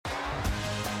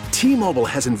T-Mobile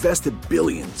has invested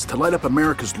billions to light up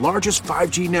America's largest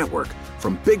 5G network,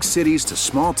 from big cities to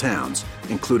small towns,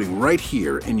 including right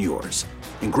here in yours.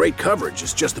 And great coverage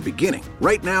is just the beginning.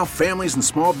 Right now, families and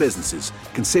small businesses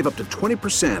can save up to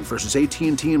 20% versus AT&T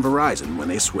and Verizon when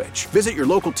they switch. Visit your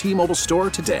local T-Mobile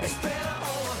store today.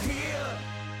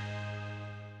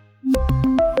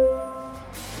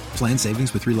 Plan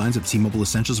savings with 3 lines of T-Mobile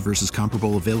Essentials versus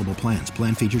comparable available plans.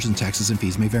 Plan features and taxes and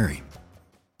fees may vary.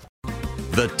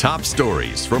 The top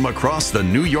stories from across the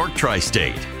New York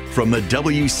tri-state. From the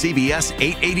WCBS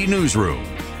 880 newsroom,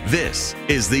 this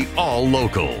is the All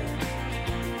Local.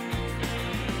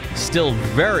 Still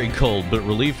very cold, but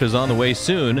relief is on the way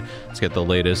soon. Let's get the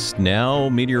latest now.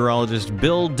 Meteorologist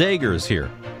Bill Dager's here.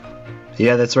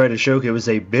 Yeah, that's right, Ashok. It was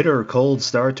a bitter cold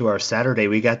start to our Saturday.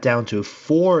 We got down to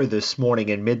 4 this morning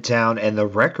in Midtown, and the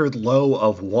record low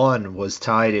of 1 was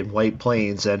tied in White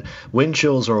Plains, and wind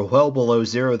chills are well below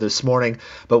 0 this morning.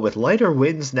 But with lighter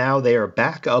winds now, they are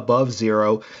back above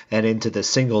 0 and into the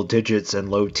single digits and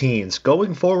low teens.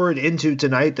 Going forward into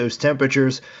tonight, those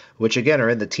temperatures, which again are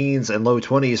in the teens and low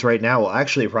 20s right now, will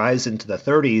actually rise into the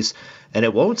 30s. And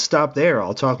it won't stop there.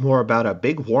 I'll talk more about a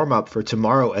big warm-up for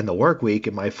tomorrow and the work week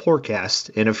in my forecast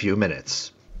in a few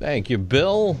minutes. Thank you,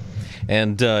 Bill.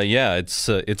 And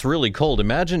it's really cold.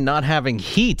 Imagine not having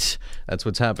heat. That's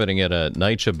what's happening at a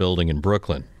NYCHA building in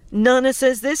Brooklyn. Nana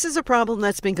says this is a problem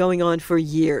that's been going on for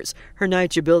years. Her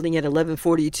NYCHA building at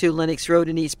 1142 Lenox Road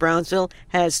in East Brownsville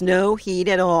has no heat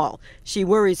at all. She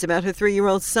worries about her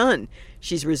 3-year-old son.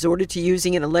 She's resorted to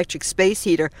using an electric space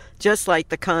heater, just like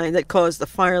the kind that caused the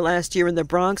fire last year in the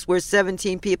Bronx where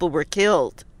 17 people were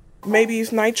killed. Maybe if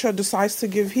NYCHA decides to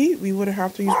give heat, we wouldn't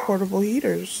have to use portable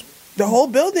heaters. The whole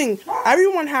building,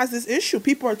 everyone has this issue.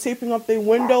 People are taping up their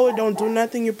window. It don't do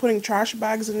nothing. You're putting trash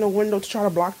bags in the window to try to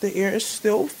block the air. It's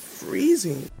still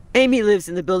freezing. Amy lives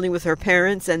in the building with her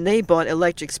parents, and they bought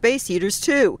electric space heaters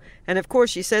too. And of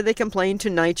course, she said they complained to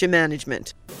NYCHA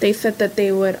management. They said that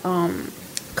they would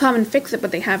come and fix it,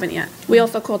 but they haven't yet. We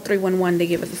also called 311. They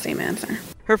gave us the same answer.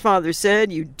 Her father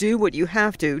said you do what you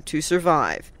have to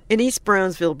survive. In East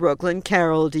Brownsville, Brooklyn,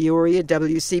 Carol Dioria,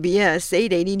 WCBS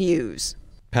 880 News.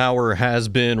 Power has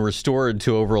been restored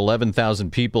to over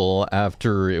 11,000 people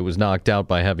after it was knocked out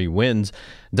by heavy winds.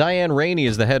 Diane Rainey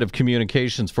is the head of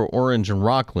communications for Orange and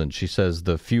Rockland. She says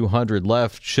the few hundred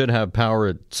left should have power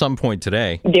at some point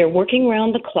today. They're working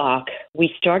around the clock.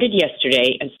 We started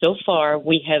yesterday, and so far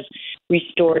we have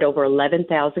restored over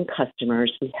 11,000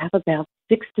 customers. We have about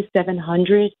 600 to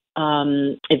 700.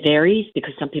 It varies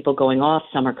because some people going off,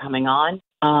 some are coming on.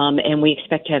 And we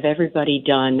expect to have everybody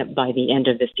done by the end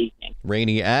of this evening.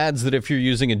 Rainey adds that if you're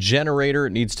using a generator,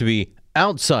 it needs to be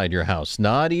outside your house,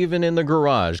 not even in the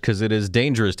garage, because it is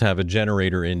dangerous to have a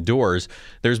generator indoors.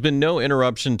 There's been no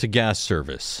interruption to gas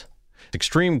service.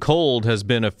 Extreme cold has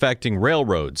been affecting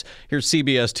railroads. Here's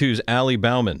CBS 2's Allie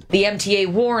Bauman. The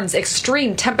MTA warns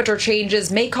extreme temperature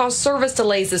changes may cause service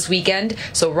delays this weekend,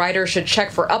 so riders should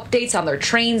check for updates on their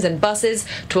trains and buses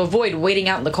to avoid waiting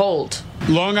out in the cold.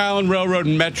 Long Island Railroad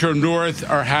and Metro North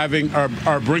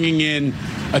are bringing in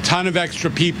a ton of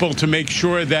extra people to make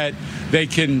sure that they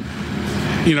can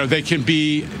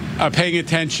be paying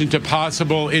attention to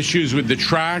possible issues with the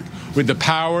track, with the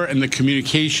power and the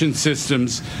communication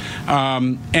systems,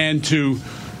 and to,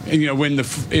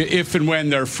 if and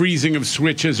when there are freezing of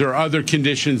switches or other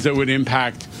conditions that would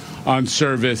impact on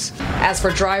service. As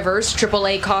for drivers,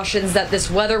 AAA cautions that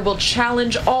this weather will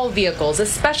challenge all vehicles,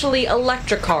 especially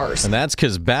electric cars. And that's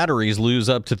because batteries lose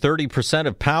up to 30%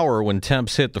 of power when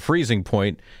temps hit the freezing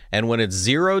point, and when it's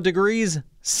 0 degrees,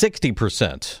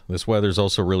 60%. This weather's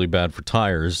also really bad for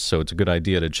tires, so it's a good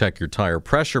idea to check your tire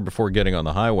pressure before getting on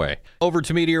the highway. Over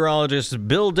to meteorologist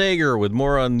Bill Dager with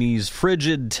more on these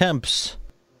frigid temps.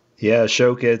 Yeah,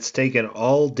 Ashok, it's taken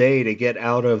all day to get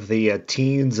out of the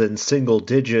teens and single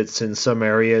digits in some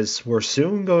areas. We're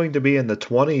soon going to be in the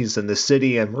 20s in the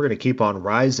city, and we're going to keep on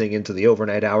rising into the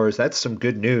overnight hours. That's some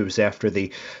good news after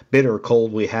the bitter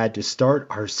cold we had to start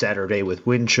our Saturday with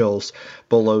wind chills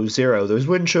below 0. Those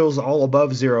wind chills all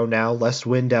above 0 now, less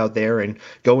wind out there, and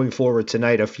going forward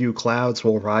tonight, a few clouds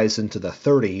will rise into the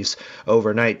 30s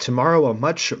overnight. Tomorrow, a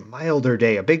much milder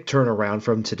day, a big turnaround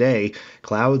from today.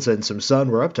 Clouds and some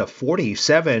sun. We're up to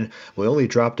 47. We only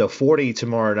drop to 40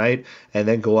 tomorrow night and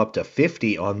then go up to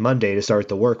 50 on Monday to start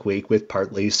the work week with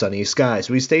partly sunny skies.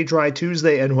 We stay dry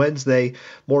Tuesday and Wednesday.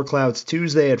 More clouds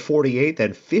Tuesday at 48,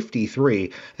 then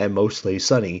 53, and mostly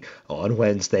sunny on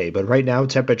Wednesday. But right now,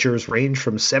 temperatures range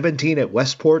from 17 at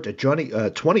Westport to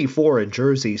 24 in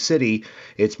Jersey City.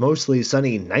 It's mostly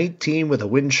sunny, 19 with a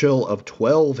wind chill of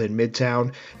 12 in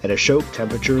Midtown, and Ashoke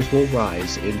temperatures will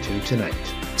rise into tonight.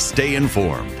 Stay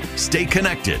informed. Stay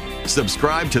connected.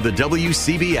 Subscribe to the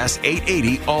WCBS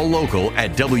 880 All Local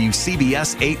at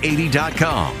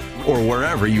WCBS880.com or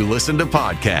wherever you listen to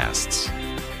podcasts.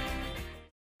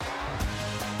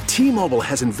 T-Mobile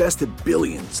has invested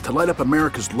billions to light up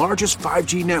America's largest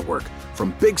 5G network,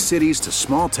 from big cities to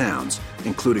small towns,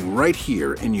 including right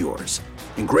here in yours.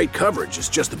 And great coverage is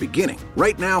just the beginning.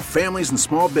 Right now, families and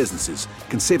small businesses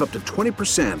can save up to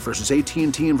 20% versus AT&T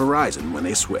and Verizon when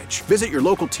they switch. Visit your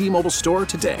local T-Mobile store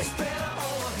today.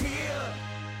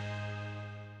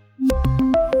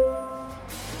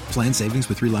 Plan savings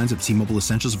with 3 lines of T-Mobile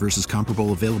Essentials versus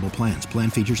comparable available plans. Plan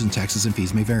features and taxes and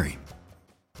fees may vary.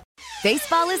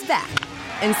 Baseball is back,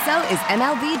 and so is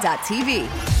MLB.tv.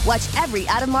 Watch every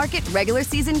out-of-market regular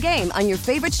season game on your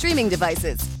favorite streaming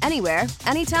devices, anywhere,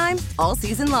 anytime, all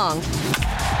season long.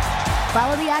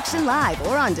 Follow the action live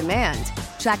or on demand.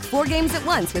 Track 4 games at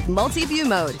once with multi-view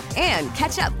mode and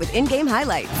catch up with in-game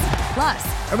highlights. Plus,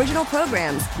 original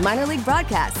programs, minor league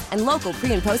broadcasts, and local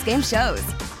pre- and post-game shows.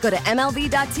 Go to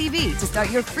MLB.tv to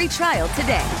start your free trial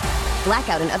today.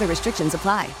 Blackout and other restrictions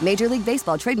apply. Major League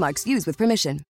Baseball trademarks used with permission.